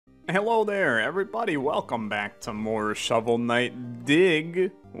Hello there, everybody. Welcome back to more Shovel Knight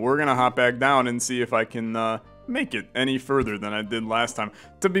Dig. We're gonna hop back down and see if I can make it any further than I did last time.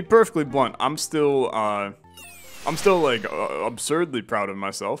 To be perfectly blunt, I'm still like absurdly proud of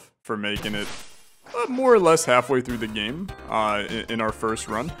myself for making it more or less halfway through the game in our first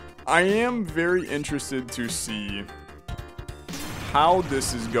run. I am very interested to see how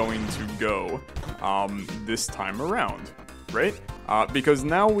this is going to go this time around, right? Because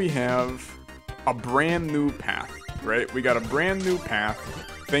now we have a brand new path, right? We got a brand new path.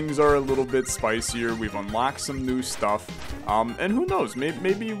 Things are a little bit spicier. We've unlocked some new stuff. And who knows,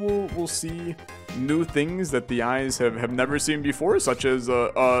 maybe we'll see new things that the eyes have never seen before, such as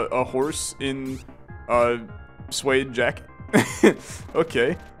a horse in a suede jacket.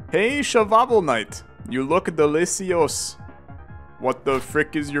 Okay. Hey, Shovel Knight, you look delicious. What the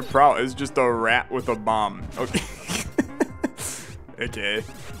frick is your problem? It's just a rat with a bomb. Okay. Okay.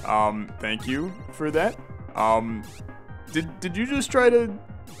 Thank you for that. Did you just try to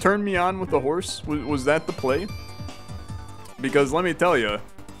turn me on with a horse? Was that the play? Because let me tell you,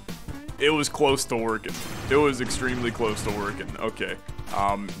 it was close to working. It was extremely close to working. Okay.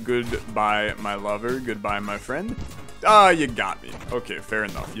 Goodbye, my lover. Goodbye, my friend. You got me. Okay, fair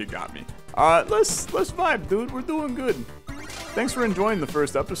enough. You got me. Let's vibe, dude. We're doing good. Thanks for enjoying the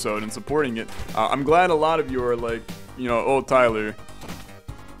first episode and supporting it. I'm glad a lot of you are like, you know, oh, Tyler,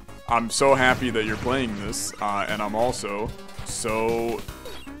 I'm so happy that you're playing this, and I'm also so...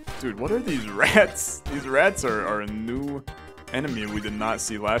 Dude, what are these rats? These rats are a new enemy we did not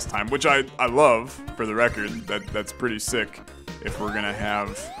see last time, which I love, for the record. That's pretty sick if we're gonna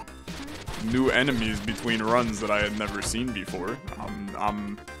have new enemies between runs that I had never seen before.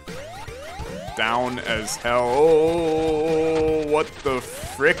 I'm down as hell. Oh, what the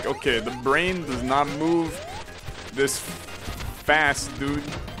frick? Okay, the brain does not move this fast, dude.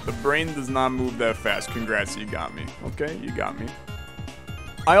 The brain does not move that fast. Congrats, you got me. Okay, you got me.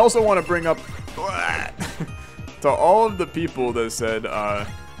 I also want to bring up to all of the people that said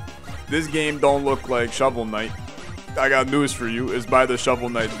this game don't look like Shovel Knight. I got news for you. It's by the Shovel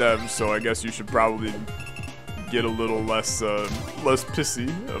Knight devs, so I guess you should probably get a little less pissy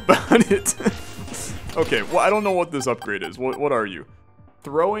about it. Okay, well, I don't know what this upgrade is. What are you?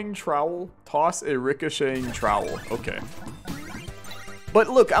 Throwing trowel? Toss a ricocheting trowel. Okay. But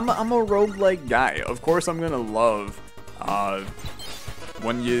look, I'm a roguelike guy. Of course I'm gonna love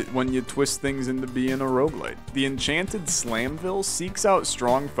when you twist things into being a roguelite. The enchanted Slamville seeks out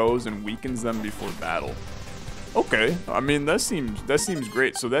strong foes and weakens them before battle. Okay, I mean that seems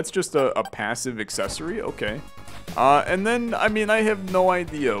great. So that's just a passive accessory. Okay. And then, I mean, I have no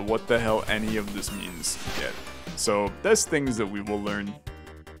idea what the hell any of this means yet. So that's things that we will learn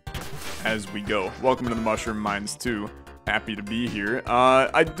as we go. Welcome to the Mushroom Mines too. Happy to be here.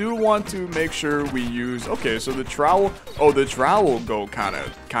 I do want to make sure we use... Okay, so the trowel... Oh, the trowel go kind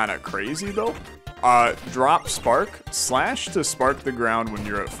of crazy, though. Drop spark. Slash to spark the ground when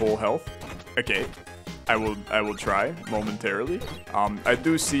you're at full health. Okay. I will try momentarily. I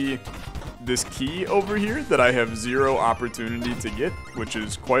do see this key over here that I have zero opportunity to get, which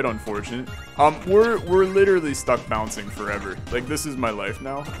is quite unfortunate. We're literally stuck bouncing forever. Like, this is my life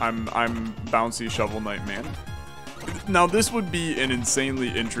now. I'm bouncy Shovel Knight man. Now, this would be an insanely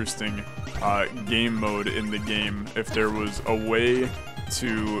interesting game mode in the game if there was a way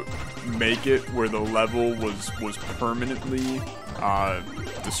to make it where the level was permanently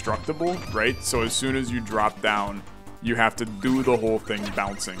destructible, right? So as soon as you drop down, you have to do the whole thing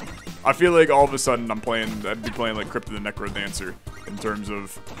bouncing. I feel like all of a sudden I'd be playing like Crypt of the Necrodancer in terms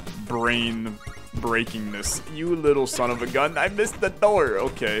of brain breakingness. You little son of a gun, I missed the door.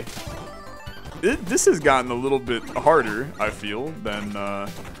 Okay. This has gotten a little bit harder, I feel, than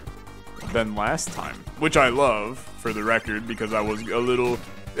last time, which I love, for the record, because I was a little,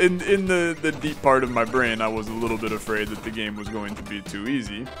 in the deep part of my brain, I was a little bit afraid that the game was going to be too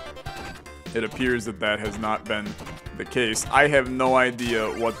easy. It appears that has not been the case. I have no idea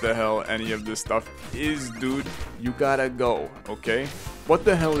what the hell any of this stuff is, dude. You gotta go, okay? What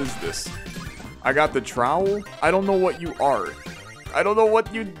the hell is this? I got the trowel? I don't know what you are. I don't know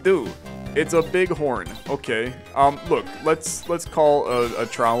what you do. It's a big horn. Okay. Look, let's call a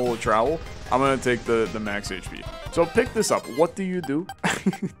trowel a trowel. I'm gonna take the max HP. So pick this up. What do you do?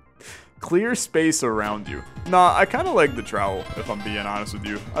 Clear space around you. Nah, I kind of like the trowel, if I'm being honest with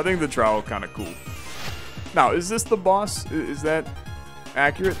you. I think the trowel kind of cool. Now, is this the boss? Is that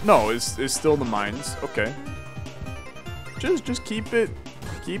accurate? No, it's still the mines. Okay. Just keep it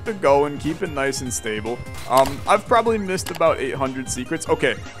going, keep it nice and stable. I've probably missed about 800 secrets.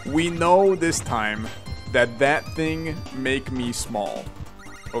 Okay, we know this time that thing make me small.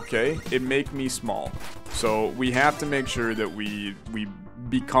 okay? It make me small. So we have to make sure that we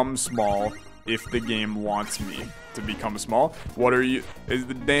become small if the game wants me to become small. What are you? Is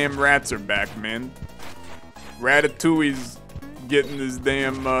the damn rats are back, man. Ratatouille's getting his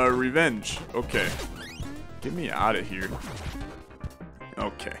damn revenge. Okay. Get me out of here.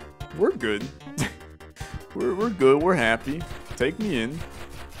 Okay. We're good. we're good. We're happy. Take me in.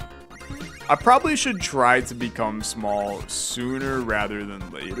 I probably should try to become small sooner rather than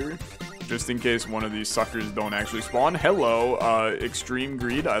later, just in case one of these suckers don't actually spawn. Hello, extreme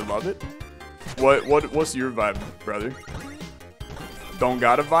greed. I love it. What's your vibe, brother? Don't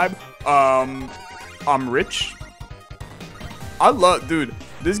got a vibe? I'm rich. I love, dude,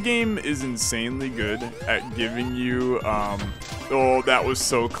 this game is insanely good at giving you, oh, that was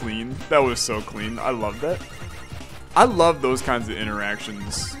so clean. That was so clean. I love that. I love those kinds of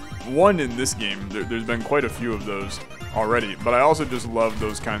interactions. One, in this game, there's been quite a few of those already, but I also just love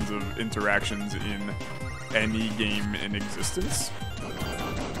those kinds of interactions in any game in existence.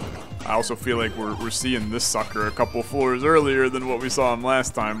 I also feel like we're seeing this sucker a couple floors earlier than what we saw him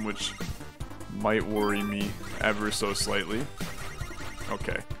last time, which might worry me ever so slightly.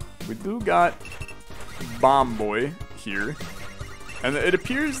 Okay, we do got Bomb Boy here, and it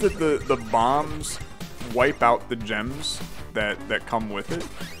appears that the bombs wipe out the gems that come with it.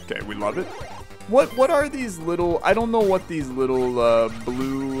 Okay, we love it. What are these little? I don't know what these little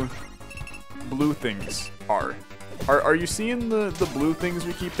blue things are. Are you seeing the blue things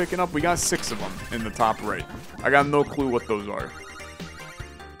we keep picking up? We got 6 of them in the top right. I got no clue what those are.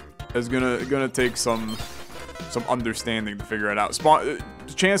 It's gonna take some understanding to figure it out.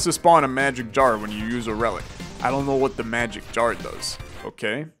 Chance to spawn a magic jar when you use a relic. I don't know what the magic jar does.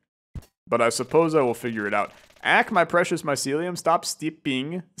 Okay, but I suppose I will figure it out. Ack, my precious mycelium, stop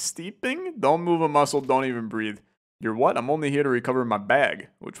steeping. Steeping? Don't move a muscle. Don't even breathe. You're what? I'm only here to recover my bag,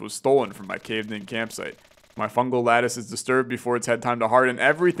 which was stolen from my caved-in campsite. My fungal lattice is disturbed before it's had time to harden.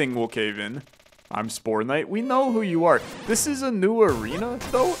 Everything will cave in. I'm Spore Knight. We know who you are. This is a new arena,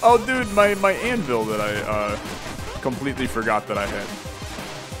 though? Oh, dude, my anvil that I completely forgot that I had.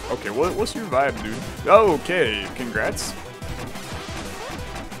 Okay, what's your vibe, dude? Oh, okay, congrats.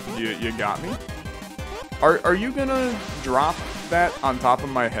 You got me? Are you gonna drop that on top of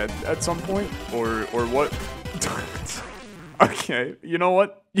my head at some point? Or what? Okay, you know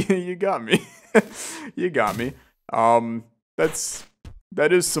what? You got me. You got me.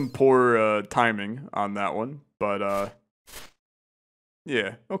 That is some poor timing on that one, but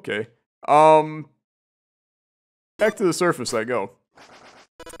yeah, okay. Back to the surface I go.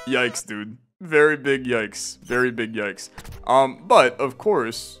 Yikes, dude. Very big yikes. Very big yikes. But of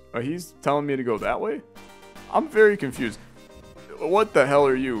course, he's telling me to go that way? I'm very confused. What the hell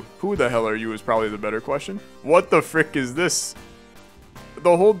are you? Who the hell are you is probably the better question. What the frick is this?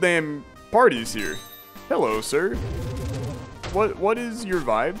 The whole damn party's here. Hello, sir. What is your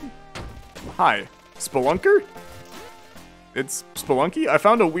vibe? Hi. Spelunker? It's Spelunky? I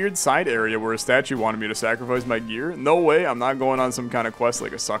found a weird side area where a statue wanted me to sacrifice my gear. No way, I'm not going on some kind of quest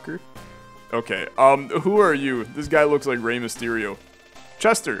like a sucker. Okay, who are you? This guy looks like Rey Mysterio.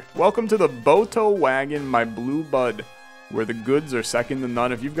 Chester, welcome to the Boto Wagon, my blue bud, where the goods are second to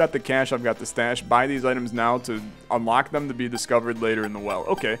none. If you've got the cash, I've got the stash. Buy these items now to unlock them to be discovered later in the well.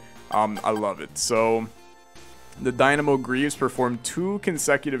 Okay, I love it. So, the Dynamo Greaves perform 2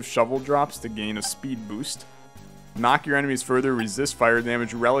 consecutive shovel drops to gain a speed boost. Knock your enemies further, resist fire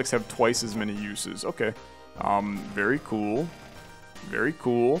damage. Relics have twice as many uses. Okay, very cool. Very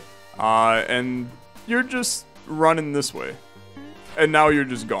cool. And you're just running this way. And now you're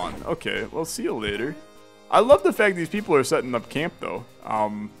just gone. Okay, well, see you later. I love the fact these people are setting up camp, though.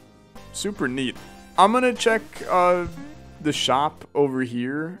 Super neat. I'm gonna check the shop over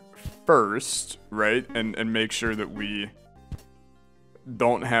here first, right? And make sure that we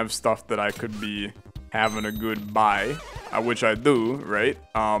don't have stuff that I could be having a good buy, which I do, right?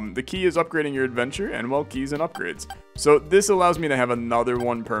 The key is upgrading your adventure, and well, keys and upgrades. So this allows me to have another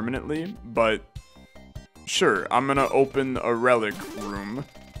one permanently, but sure, I'm gonna open a relic room.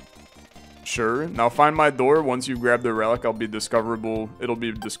 Sure, now find my door. Once you grab the relic, I'll be discoverable. It'll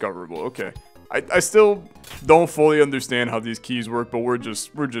be discoverable. Okay. I still don't fully understand how these keys work, but we're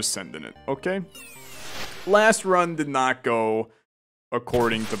just sending it, okay? Last run did not go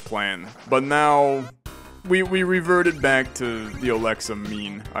according to plan, but now we reverted back to the Olexa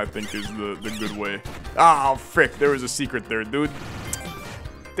mean, I think is the good way. Ah, frick, there was a secret there, dude.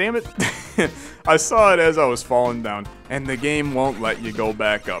 Damn it. I saw it as I was falling down, and the game won't let you go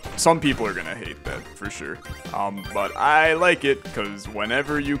back up. Some people are gonna hate that, for sure. But I like it, because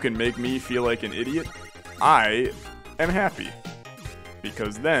whenever you can make me feel like an idiot, I am happy.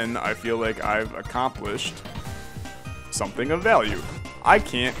 because then I feel like I've accomplished something of value. I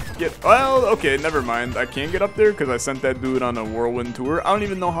can't get, well, okay, never mind. I can't get up there because I sent that dude on a whirlwind tour. I don't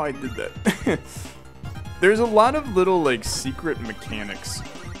even know how I did that. There's a lot of little, like, secret mechanics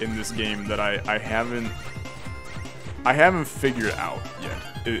in this game that I haven't figured out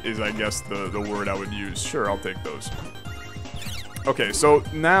yet, is I guess the word I would use. Sure, I'll take those. Okay, so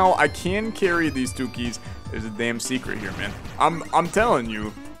now I can carry these 2 keys. There's a damn secret here, man. I'm telling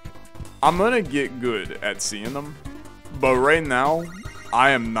you, I'm gonna get good at seeing them, but right now,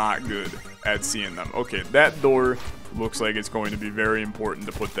 I am not good at seeing them. Okay, that door looks like it's going to be very important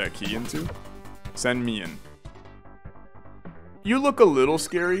to put that key into. Send me in. You look a little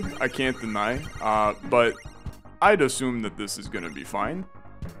scary, I can't deny, but I'd assume that this is gonna be fine.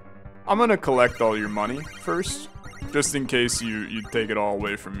 I'm gonna collect all your money first, just in case you take it all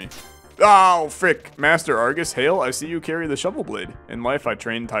away from me. Oh, frick. Master Argus, hail, I see you carry the shovel blade. In life, I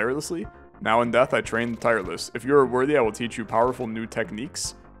train tirelessly. Now in death, I train tireless. If you are worthy, I will teach you powerful new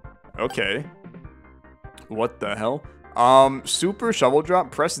techniques. Okay. What the hell? Super shovel drop.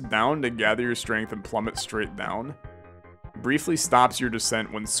 Press down to gather your strength and plummet straight down. Briefly stops your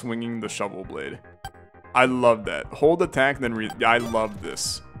descent when swinging the shovel blade. I love that. Hold attack, then I love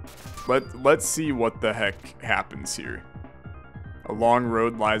this. Let's see what the heck happens here. A long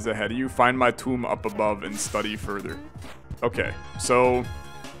road lies ahead of you. Find my tomb up above and study further. Okay, so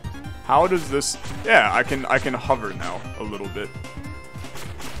how does this? Yeah, I can hover now a little bit.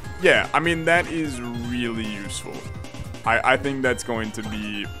 Yeah, I mean that is really useful. I think that's going to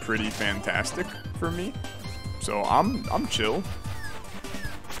be pretty fantastic for me. So I'm chill.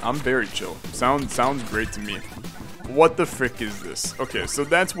 I'm very chill. Sounds great to me. What the frick is this? Okay, so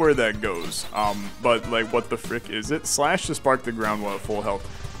that's where that goes. But like, what the frick is it? Slash to spark the ground while at full health.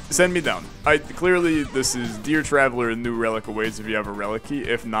 Send me down. Clearly this is Dear Traveler, a new relic awaits if you have a relic key.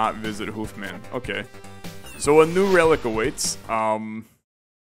 If not, visit Hoofman. Okay. So a new relic awaits.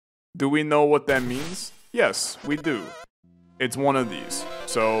 Do we know what that means? Yes, we do. It's one of these.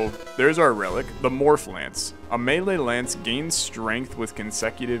 So there's our relic, the Morph Lance. A melee lance gains strength with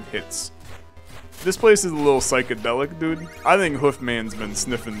consecutive hits. This place is a little psychedelic, dude. I think Hoofman's been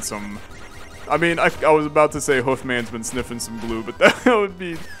sniffing some... I mean, I was about to say Hoofman's been sniffing some glue, but that would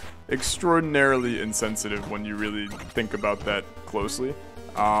be extraordinarily insensitive when you really think about that closely.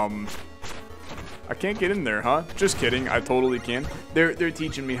 I can't get in there, huh? Just kidding, I totally can. They're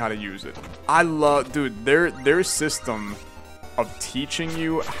teaching me how to use it. I love... Dude, their system of teaching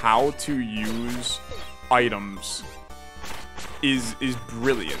you how to use items is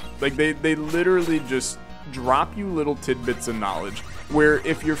brilliant. Like, they literally just drop you little tidbits of knowledge where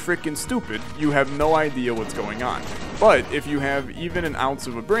if you're freaking stupid, you have no idea what's going on. But if you have even an ounce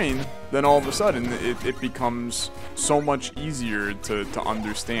of a brain, then all of a sudden it becomes so much easier to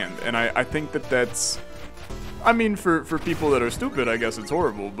understand. And I think that's... I mean, for people that are stupid, I guess it's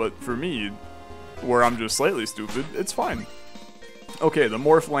horrible. But for me, where I'm just slightly stupid, it's fine. Okay, the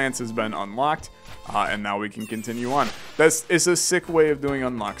Morph Lance has been unlocked. And now we can continue on. It's a sick way of doing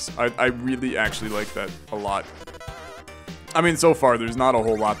unlocks. I really actually like that a lot. I mean, so far, there's not a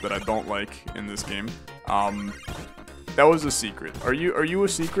whole lot that I don't like in this game. That was a secret. Are you a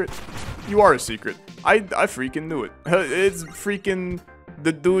secret? You are a secret. I freaking knew it. It's freaking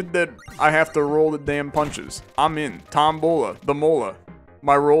the dude that I have to roll the damn punches. I'm in. Tombola. The Mola.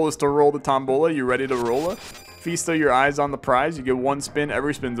 My role is to roll the Tombola. You ready to roll it? Feast your eyes on the prize. You get one spin.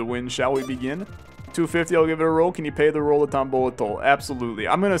 Every spin's a win. Shall we begin? $2.50, I'll give it a roll. Can you pay the roll of Tombola toll? Absolutely.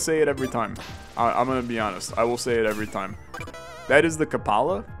 I'm going to say it every time. I'm going to be honest. I will say it every time. That is the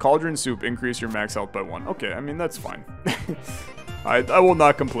Kapala. Cauldron soup. Increase your max health by 1. Okay, I mean, that's fine. I will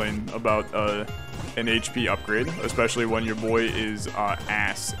not complain about an HP upgrade, especially when your boy is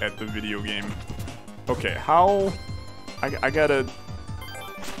ass at the video game. Okay, how... I gotta...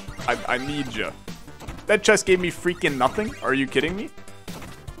 I need ya. That chest gave me freaking nothing? Are you kidding me?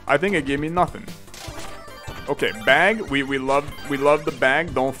 I think it gave me nothing. Okay, bag. We love the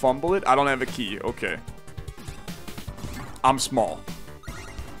bag. Don't fumble it. I don't have a key. Okay. I'm small.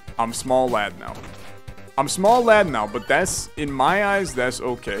 I'm small lad now. I'm small lad now, but that's, in my eyes, that's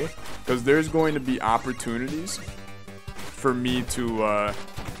okay. Because there's going to be opportunities for me to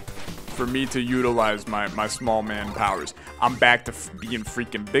utilize my small man powers. I'm back to being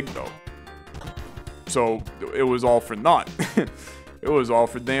freaking big, though. So, it was all for naught. It was all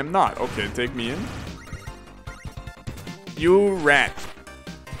for damn naught. Okay, take me in. You rat.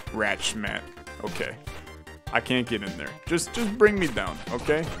 Rat schmat. Okay. I can't get in there. Just bring me down,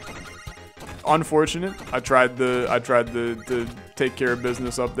 okay? Unfortunate. I tried to take care of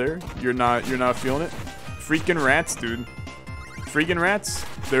business up there. You're not feeling it? Freaking rats, dude. Freaking rats,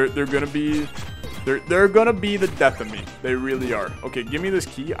 they're gonna be the death of me. They really are. Okay, give me this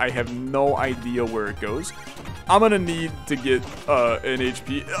key. I have no idea where it goes. I'm gonna need to get an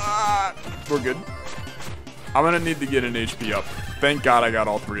HP. Ah, we're good. I'm gonna need to get an HP up. Thank God I got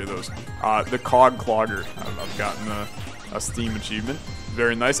all 3 of those. The Cog Clogger. I've gotten a Steam achievement.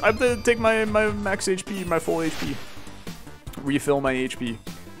 Very nice. I have to take my max HP, my full HP. Refill my HP.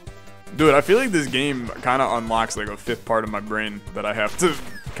 Dude, I feel like this game kind of unlocks like a 5th part of my brain that I have to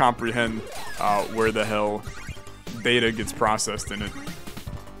comprehend where the hell data gets processed in it.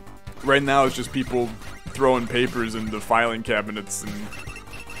 Right now it's just people throwing papers into filing cabinets and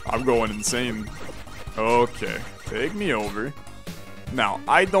I'm going insane. Okay, take me over. Now,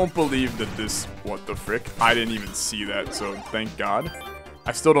 I don't believe that this... What the frick? I didn't even see that, so thank God.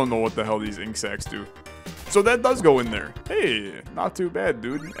 I still don't know what the hell these ink sacs do. So that does go in there. Hey, not too bad,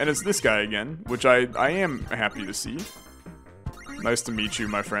 dude. And it's this guy again, which I am happy to see. Nice to meet you,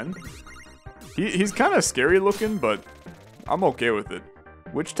 my friend. He's kind of scary looking, but I'm okay with it.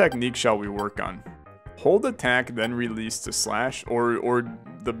 Which technique shall we work on? Hold attack, then release to slash, or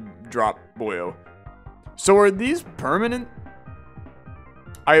the drop boyo. So are these permanent?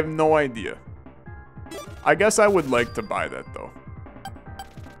 I have no idea. I guess I would like to buy that though.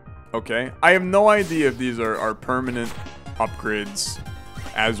 Okay, I have no idea if these are permanent upgrades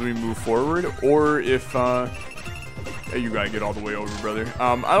as we move forward, or if, you gotta get all the way over, brother.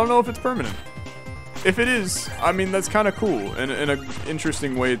 I don't know if it's permanent. If it is, I mean, that's kind of cool, and an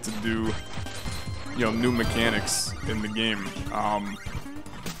interesting way to do, you know, new mechanics in the game.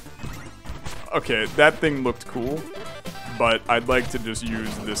 Okay, that thing looked cool, but I'd like to just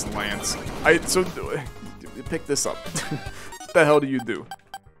use this lance. So, pick this up. What the hell do you do?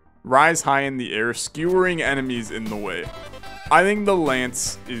 Rise high in the air, skewering enemies in the way. I think the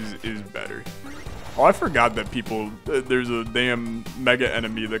lance is better. Oh, I forgot that there's a damn mega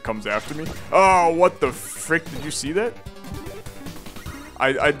enemy that comes after me. Oh, what the frick? Did you see that?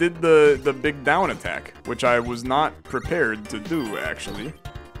 I did the big down attack, which I was not prepared to do, actually.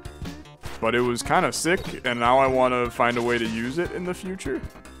 But it was kind of sick, and now I want to find a way to use it in the future.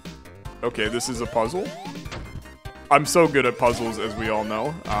 Okay, this is a puzzle. I'm so good at puzzles, as we all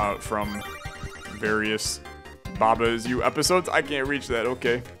know, from various Baba Is You episodes. I can't reach that,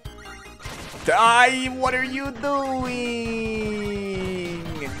 okay. What are you doing?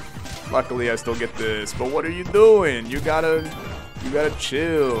 Luckily, I still get this, but what are you doing? You gotta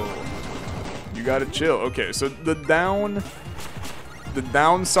chill. You gotta chill. Okay, so the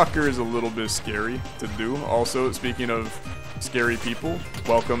down sucker is a little bit scary to do. Also, speaking of scary people,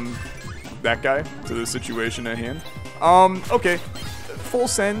 welcome that guy to the situation at hand. Okay. Full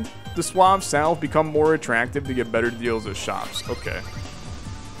send. The suave salve become more attractive to get better deals at shops. Okay.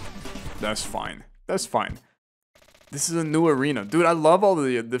 That's fine. That's fine. This is a new arena. Dude, I love all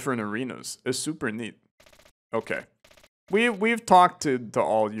the different arenas. It's super neat. Okay. We've talked to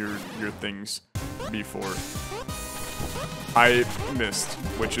all your things before. I missed,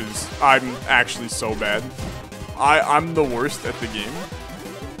 which is... I'm actually so bad. I'm the worst at the game.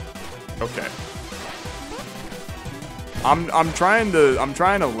 Okay. I'm trying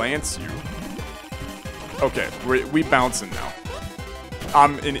to lance you. Okay, we bouncing now.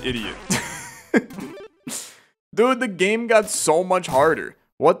 I'm an idiot. Dude, the game got so much harder.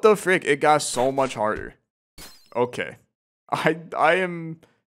 What the frick? It got so much harder. Okay. I am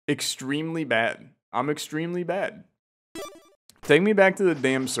extremely bad. I'm extremely bad. Take me back to the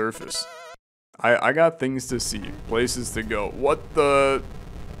damn surface. I got things to see, places to go. What the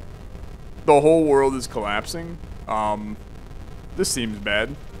whole world is collapsing? This seems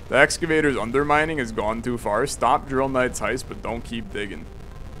bad. The excavator's undermining has gone too far. Stop Drill Knight's heist, but don't keep digging.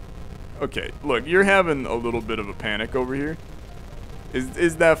 Okay, look, you're having a little bit of a panic over here.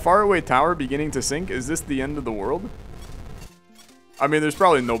 Is that faraway tower beginning to sink? Is this the end of the world? I mean, there's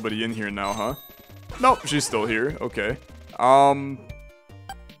probably nobody in here now, huh? Nope, she's still here. Okay.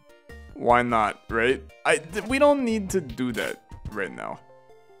 Why not, right? We don't need to do that right now.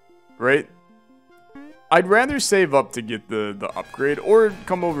 Right? I'd rather save up to get the upgrade, or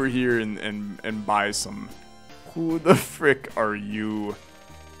come over here and buy some. Who the frick are you?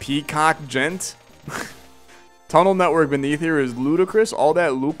 Peacock gent? Tunnel network beneath here is ludicrous. All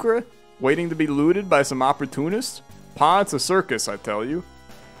that lucre waiting to be looted by some opportunists? Pa, it's a circus, I tell you.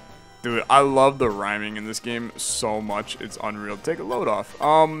 Dude, I love the rhyming in this game so much. It's unreal. Take a load off.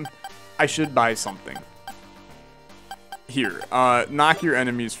 I should buy something. Here, knock your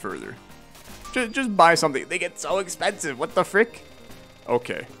enemies further. Just buy something. They get so expensive. What the frick?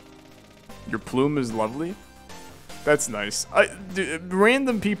 Okay. Your plume is lovely. That's nice. Dude,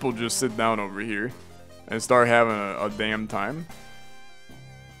 random people just sit down over here. and start having a damn time.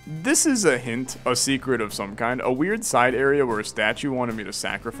 This is a hint, a secret of some kind. A weird side area where a statue wanted me to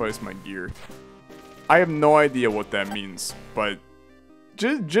sacrifice my gear. I have no idea what that means, but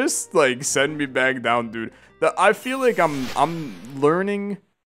just like send me back down, dude. I feel like I'm learning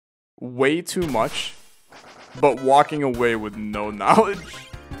way too much, but walking away with no knowledge.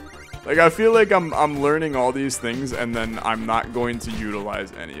 Like, I feel like I'm learning all these things and then I'm not going to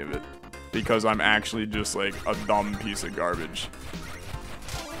utilize any of it because I'm actually just like a dumb piece of garbage.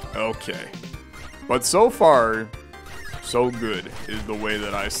 Okay. But so far, so good is the way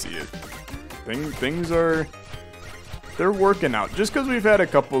that I see it. Things are, they're working out. Just because we've had a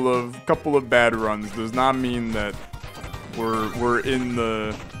couple of bad runs does not mean that we're in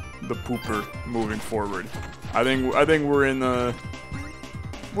the pooper moving forward. I think we're in the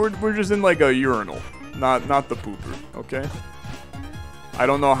we're just in like a urinal, not the pooper, okay? I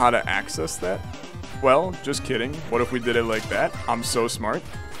don't know how to access that. Well, just kidding. What if we did it like that? I'm so smart.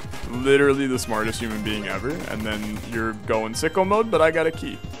 Literally the smartest human being ever. And then you're going sicko mode, but I got a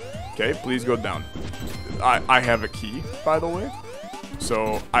key. Okay, please go down. I have a key, by the way.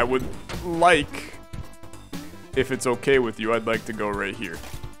 So I would like, if it's okay with you, I'd like to go right here.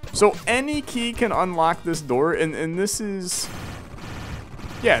 So any key can unlock this door, and this is...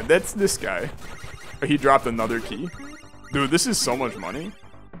 Yeah, that's this guy. He dropped another key. Dude, this is so much money.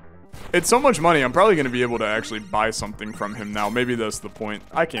 It's so much money, I'm probably going to be able to actually buy something from him now. Maybe that's the point.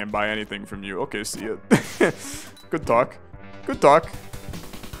 I can't buy anything from you. Okay, see ya. Good talk. Good talk.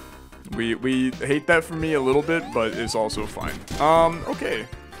 We hate that for me a little bit, but it's also fine. Okay.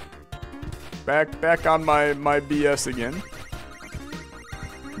 Back on my BS again.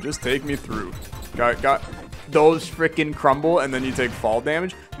 Just take me through. Got those freaking crumble, and then you take fall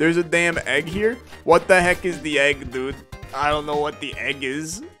damage. There's a damn egg here. What the heck is the egg, dude? I don't know what the egg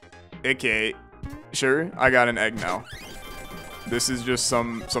is. Okay, sure, I got an egg now. This is just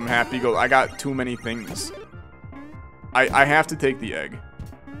some happy go. I got too many things. I have to take the egg.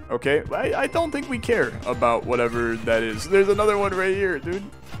 Okay, I don't think we care about whatever that is. There's another one right here, dude.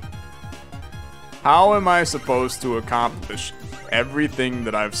 How am I supposed to accomplish everything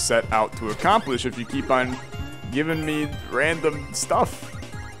that I've set out to accomplish if you keep on giving me random stuff?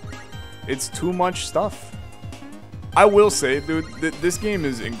 It's too much stuff. I will say, dude, this game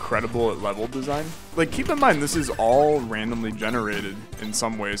is incredible at level design. Like, keep in mind, this is all randomly generated in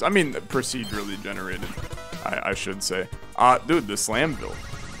some ways. I mean, procedurally generated, I should say. Dude, the Slamville.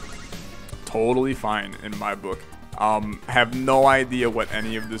 Totally fine in my book. Have no idea what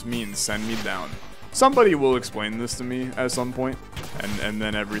any of this means. Send me down. Somebody will explain this to me at some point, and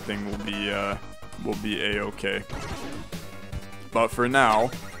then everything will be a-okay. But for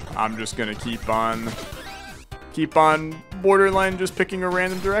now, I'm just gonna keep on borderline just picking a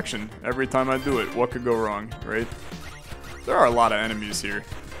random direction every time I do it. What could go wrong, right? There are a lot of enemies here,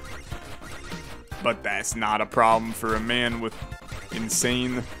 but that's not a problem for a man with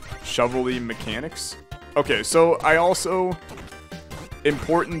insane shovel-y mechanics. Okay, so I also...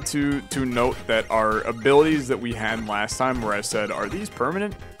 Important to note that our abilities that we had last time where I said, are these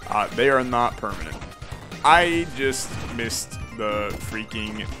permanent? They are not permanent. I just missed the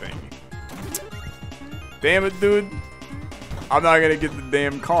freaking thing. Damn it, dude. I'm not gonna get the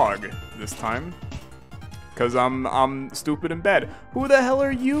damn cog this time. Cause I'm stupid and bad. Who the hell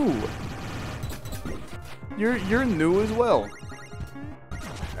are you? You're new as well.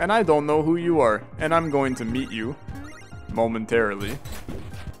 And I don't know who you are. And I'm going to meet you momentarily.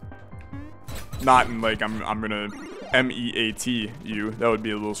 Not in like I'm gonna M-E-A-T you. That would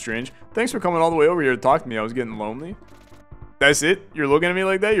be a little strange. Thanks for coming all the way over here to talk to me. I was getting lonely. That's it? You're looking at me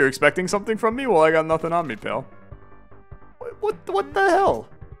like that? You're expecting something from me? Well, I got nothing on me, pal. What the hell?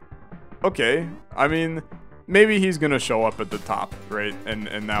 Okay, I mean, maybe he's gonna show up at the top, right?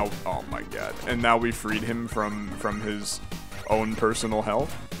 And now, oh my god. And now we freed him from his own personal hell.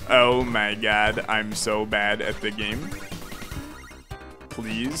 Oh my god, I'm so bad at the game.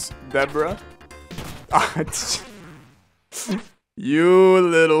 Please, Deborah. You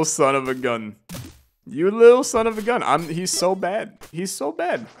little son of a gun. You little son of a gun. He's so bad. He's so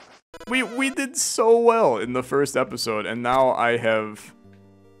bad. We did so well in the first episode, and now I have...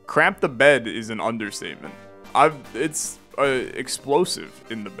 Crap the bed is an understatement. It's explosive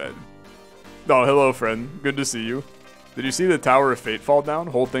in the bed. Oh, hello, friend. Good to see you. Did you see the Tower of Fate fall down?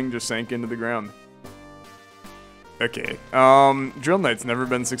 Whole thing just sank into the ground. Okay. Drill Knight's never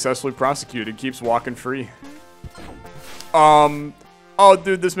been successfully prosecuted. Keeps walking free. Oh,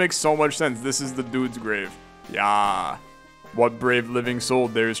 dude, this makes so much sense. This is the dude's grave. Yeah. What brave living soul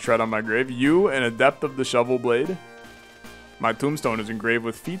dares tread on my grave? You, an adept of the shovel blade? My tombstone is engraved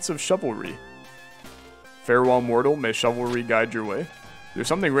with feats of chivalry. Farewell, mortal. May chivalry guide your way. There's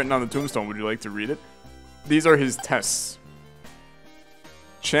something written on the tombstone. Would you like to read it? These are his tests.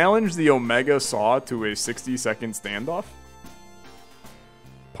 Challenge the Omega Saw to a 60-second standoff.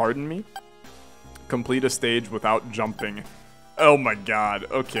 Pardon me? Complete a stage without jumping. Oh my god,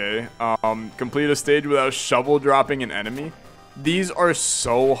 okay. Complete a stage without shovel dropping an enemy. These are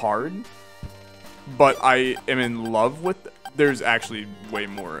so hard, but I am in love with... There's actually way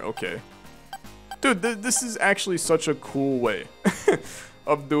more, okay. Dude, this is actually such a cool way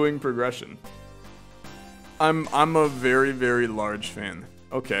of doing progression. I'm a very, very large fan.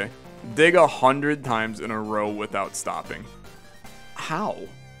 Okay. Dig 100 times in a row without stopping. How?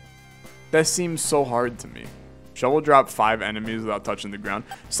 That seems so hard to me. Shovel drop 5 enemies without touching the ground.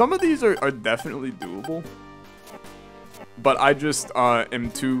 Some of these are definitely doable. But I just am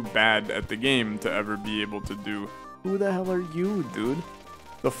too bad at the game to ever be able to do... Who the hell are you, dude?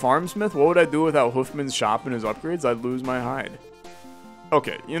 The farmsmith? What would I do without Hoofman's shop and his upgrades? I'd lose my hide.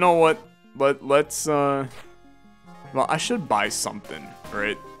 Okay, you know what? Let's well, I should buy something,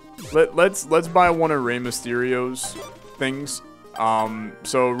 right? Let's buy one of Rey Mysterio's things.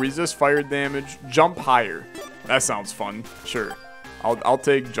 So resist fire damage, jump higher. That sounds fun. Sure. I'll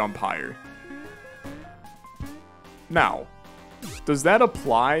take jump higher. Now, does that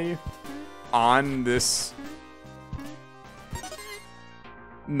apply on this?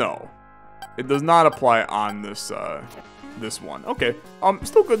 No. It does not apply on this this one. Okay.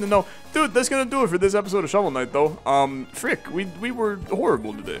 Still good to know. Dude, that's gonna do it for this episode of Shovel Knight though. Frick, we were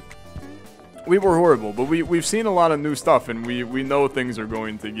horrible today. We were horrible, but we've seen a lot of new stuff, and we know things are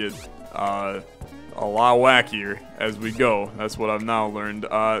going to get a lot wackier as we go. That's what I've now learned.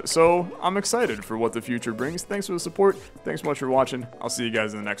 So I'm excited for what the future brings. Thanks for the support. Thanks so much for watching. I'll see you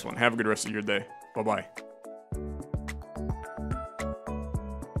guys in the next one. Have a good rest of your day. Bye-bye.